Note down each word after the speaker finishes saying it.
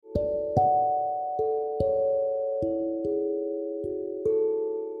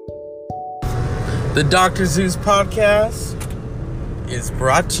The Dr. Zeus podcast is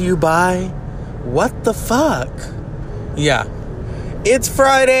brought to you by What the Fuck? Yeah, it's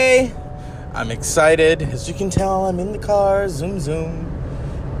Friday. I'm excited. As you can tell, I'm in the car. Zoom, zoom.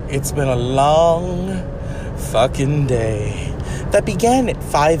 It's been a long fucking day that began at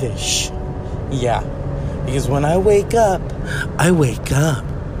 5-ish. Yeah, because when I wake up, I wake up.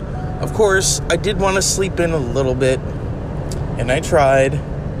 Of course, I did want to sleep in a little bit, and I tried.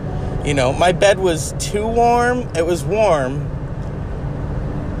 You know, my bed was too warm. It was warm.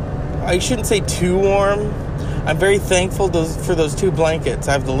 I shouldn't say too warm. I'm very thankful for those two blankets.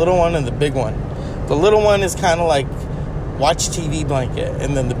 I have the little one and the big one. The little one is kind of like watch TV blanket,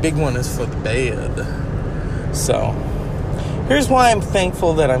 and then the big one is for the bed. So, here's why I'm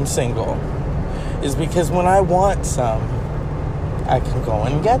thankful that I'm single. Is because when I want some, I can go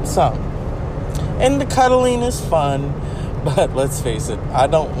and get some. And the cuddling is fun. But let's face it, I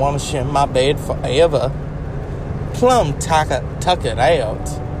don't want to share my bed forever. Plumb tuck it out.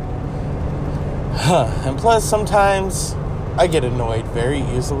 And plus, sometimes I get annoyed very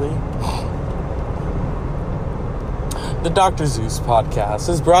easily. The Dr. Zeus podcast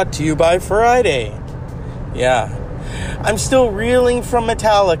is brought to you by Friday. Yeah, I'm still reeling from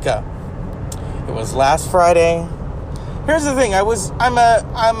Metallica. It was last Friday. Here's the thing, I'm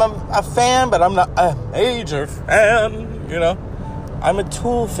a fan, but I'm not a major fan. You know, I'm a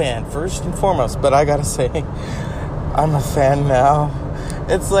Tool fan first and foremost, but I gotta say, I'm a fan now.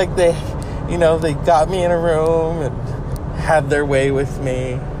 It's like they got me in a room and had their way with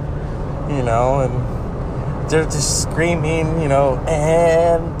me, you know, and they're just screaming, and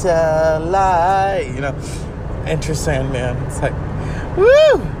lie, Enter Sandman. It's like,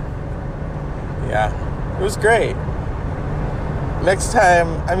 woo! Yeah, it was great. Next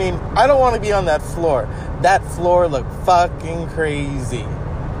time, I don't want to be on that floor. That floor looked fucking crazy.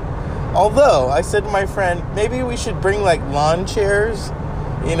 Although, I said to my friend, maybe we should bring, lawn chairs,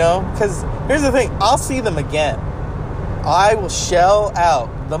 Because here's the thing, I'll see them again. I will shell out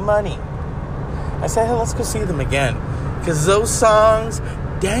the money. I said, hey, let's go see them again. Because those songs,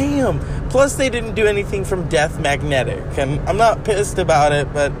 damn. Plus, they didn't do anything from Death Magnetic. And I'm not pissed about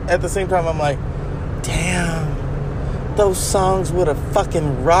it, but at the same time, I'm like, damn. Those songs would have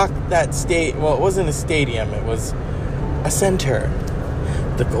fucking rocked that state. Well, it wasn't a stadium. It was a center.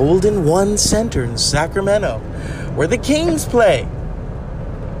 The Golden One Center in Sacramento, where the Kings play.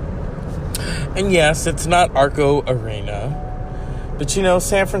 And yes, it's not Arco Arena. But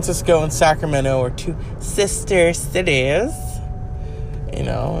San Francisco and Sacramento are two sister cities.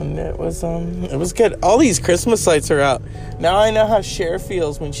 And it was good. All these Christmas lights are out. Now I know how Cher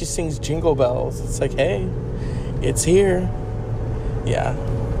feels when she sings Jingle Bells. It's like, hey, it's here. Yeah.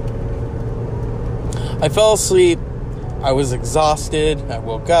 I fell asleep. I was exhausted. I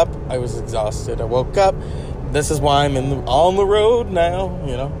woke up. I was exhausted. I woke up. This is why I'm on the road now,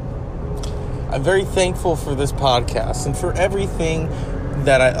 I'm very thankful for this podcast and for everything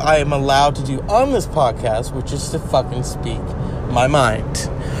that I am allowed to do on this podcast, which is to fucking speak my mind.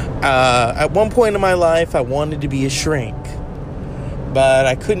 At one point in my life, I wanted to be a shrink. But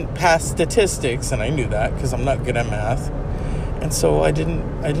I couldn't pass statistics, and I knew that because I'm not good at math. And so I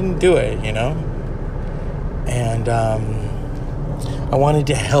didn't do it, And I wanted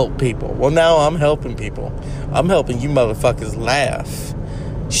to help people. Well, now I'm helping people. I'm helping you motherfuckers laugh.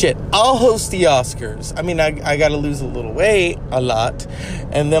 Shit, I'll host the Oscars. I gotta lose a little weight, a lot.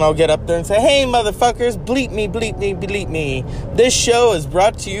 And then I'll get up there and say, hey, motherfuckers, bleep me, bleep me, bleep me. This show is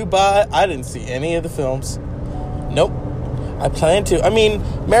brought to you by... I didn't see any of the films. Nope. I plan to.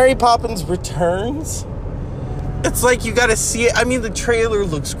 Mary Poppins Returns. It's like you gotta see it. The trailer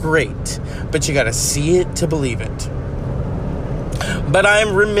looks great, but you gotta see it to believe it. But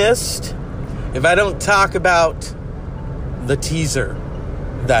I'm remiss if I don't talk about the teaser.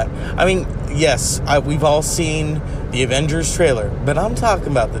 We've all seen the Avengers trailer, but I'm talking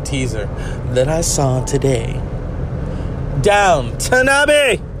about the teaser that I saw today. Downton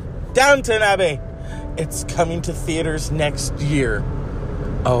Abbey! It's coming to theaters next year.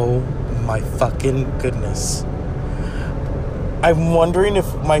 Oh my fucking goodness. I'm wondering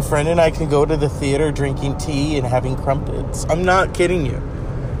if my friend and I can go to the theater drinking tea and having crumpets. I'm not kidding you.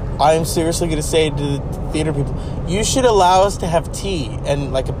 I'm seriously going to say to the theater people, you should allow us to have tea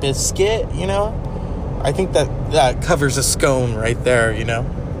and a biscuit, I think that covers a scone right there, It's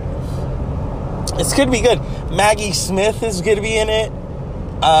going to be good. Maggie Smith is going to be in it.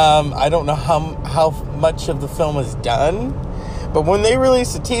 I don't know how much of the film is done, but when they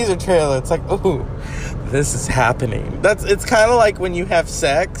release a teaser trailer, it's like, ooh, this is happening. It's kind of like when you have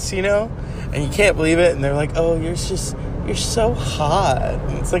sex, and you can't believe it, and they're like, oh, you're so hot.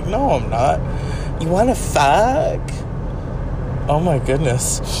 And it's like, no, I'm not. You want to fuck? Oh my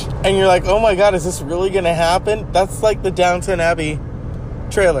goodness. And you're like, oh my God, is this really going to happen? That's like the Downton Abbey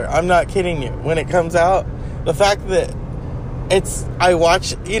trailer. I'm not kidding you. When it comes out, the fact that I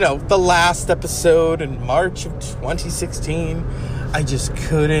watched, the last episode in March of 2016, I just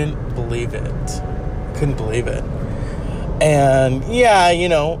couldn't believe it. Couldn't believe it. And yeah,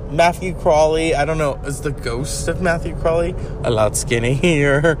 Matthew Crawley, I don't know, is the ghost of Matthew Crawley a lot skinny?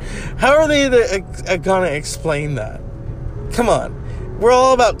 Or how are they gonna explain that? Come on. We're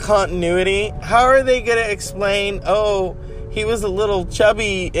all about continuity. How are they gonna explain, oh, he was a little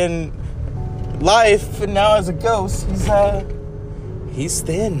chubby in life, and now as a ghost, he's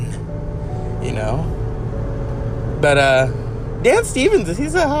thin, But, Dan Stevens,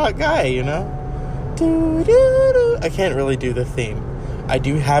 he's a hot guy, I can't really do the theme. I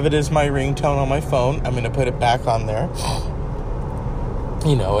do have it as my ringtone on my phone. I'm going to put it back on there.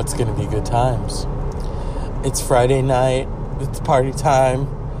 It's going to be good times. It's Friday night. It's party time.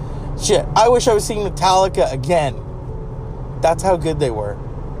 Shit, I wish I was seeing Metallica again. That's how good they were.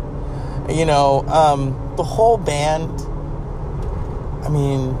 The whole band. I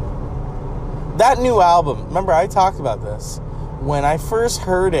mean, that new album. Remember, I talked about this. When I first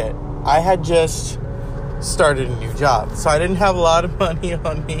heard it, I had just started a new job, so I didn't have a lot of money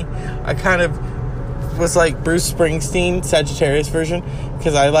on me. I kind of was like Bruce Springsteen, Sagittarius version,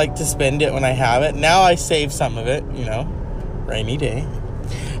 because I like to spend it when I have it. Now I save some of it, rainy day.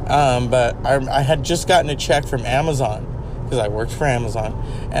 But I had just gotten a check from Amazon, because I worked for Amazon,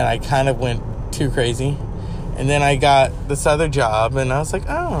 and I kind of went too crazy. And then I got this other job, and I was like,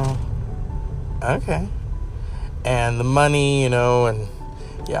 oh, okay. And the money, and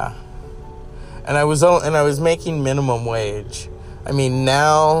yeah. And I was making minimum wage. I mean,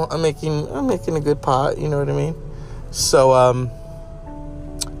 now I'm making a good pot, you know what I mean? So,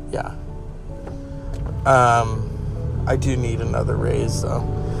 yeah. I do need another raise, though.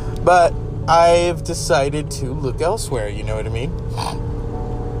 But I've decided to look elsewhere, you know what I mean?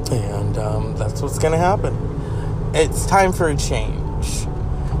 And that's what's going to happen. It's time for a change.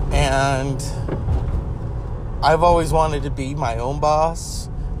 And I've always wanted to be my own boss.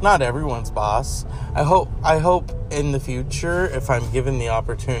 Not everyone's boss. I hope in the future, if I'm given the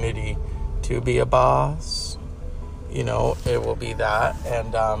opportunity to be a boss, it will be that.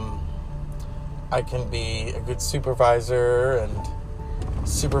 And I can be a good supervisor and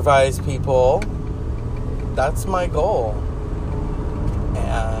supervise people. That's my goal.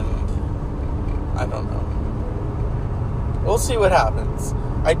 And I don't know. We'll see what happens.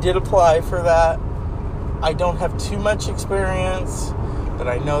 I did apply for that. I don't have too much experience, but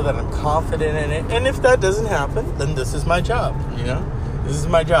I know that I'm confident in it. And if that doesn't happen, then this is my job, This is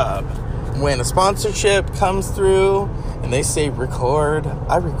my job. When a sponsorship comes through and they say record,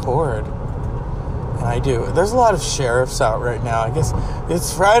 I record. And I do. There's a lot of sheriffs out right now. I guess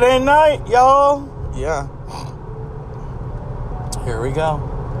it's Friday night, y'all. Yeah. Here we go.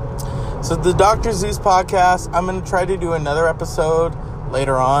 So the Dr. Zeus podcast, I'm going to try to do another episode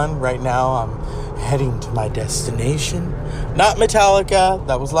later on. Right now, I'm heading to my destination. Not Metallica.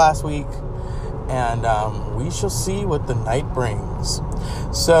 That was last week. And we shall see what the night brings.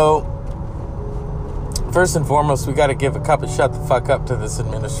 So, first and foremost, we got to give a cup of shut the fuck up to this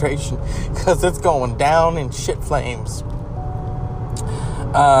administration, because it's going down in shit flames.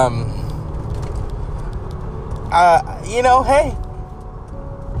 Hey,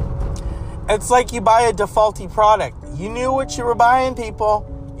 it's like you buy a defaulty product. You knew what you were buying, people.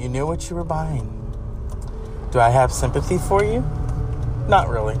 You knew what you were buying. Do I have sympathy for you? Not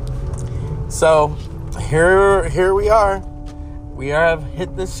really. So, here we are. We have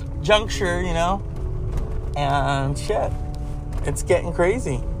hit this juncture, and shit, it's getting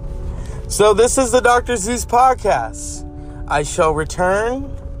crazy. So this is the Dr. Zeus podcast. I shall return.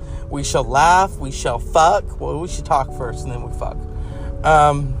 We shall laugh. We shall fuck. Well, we should talk first and then we fuck.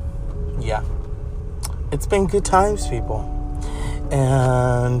 Yeah. It's been good times, people.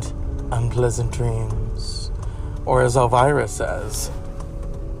 And unpleasant dreams. Or as Elvira says,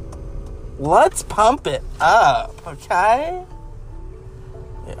 let's pump it up, okay?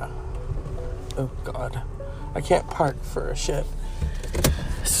 Yeah. Oh, God. I can't park for a shit.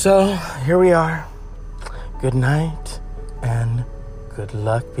 So, here we are. Good night and good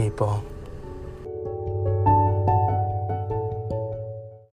luck, people.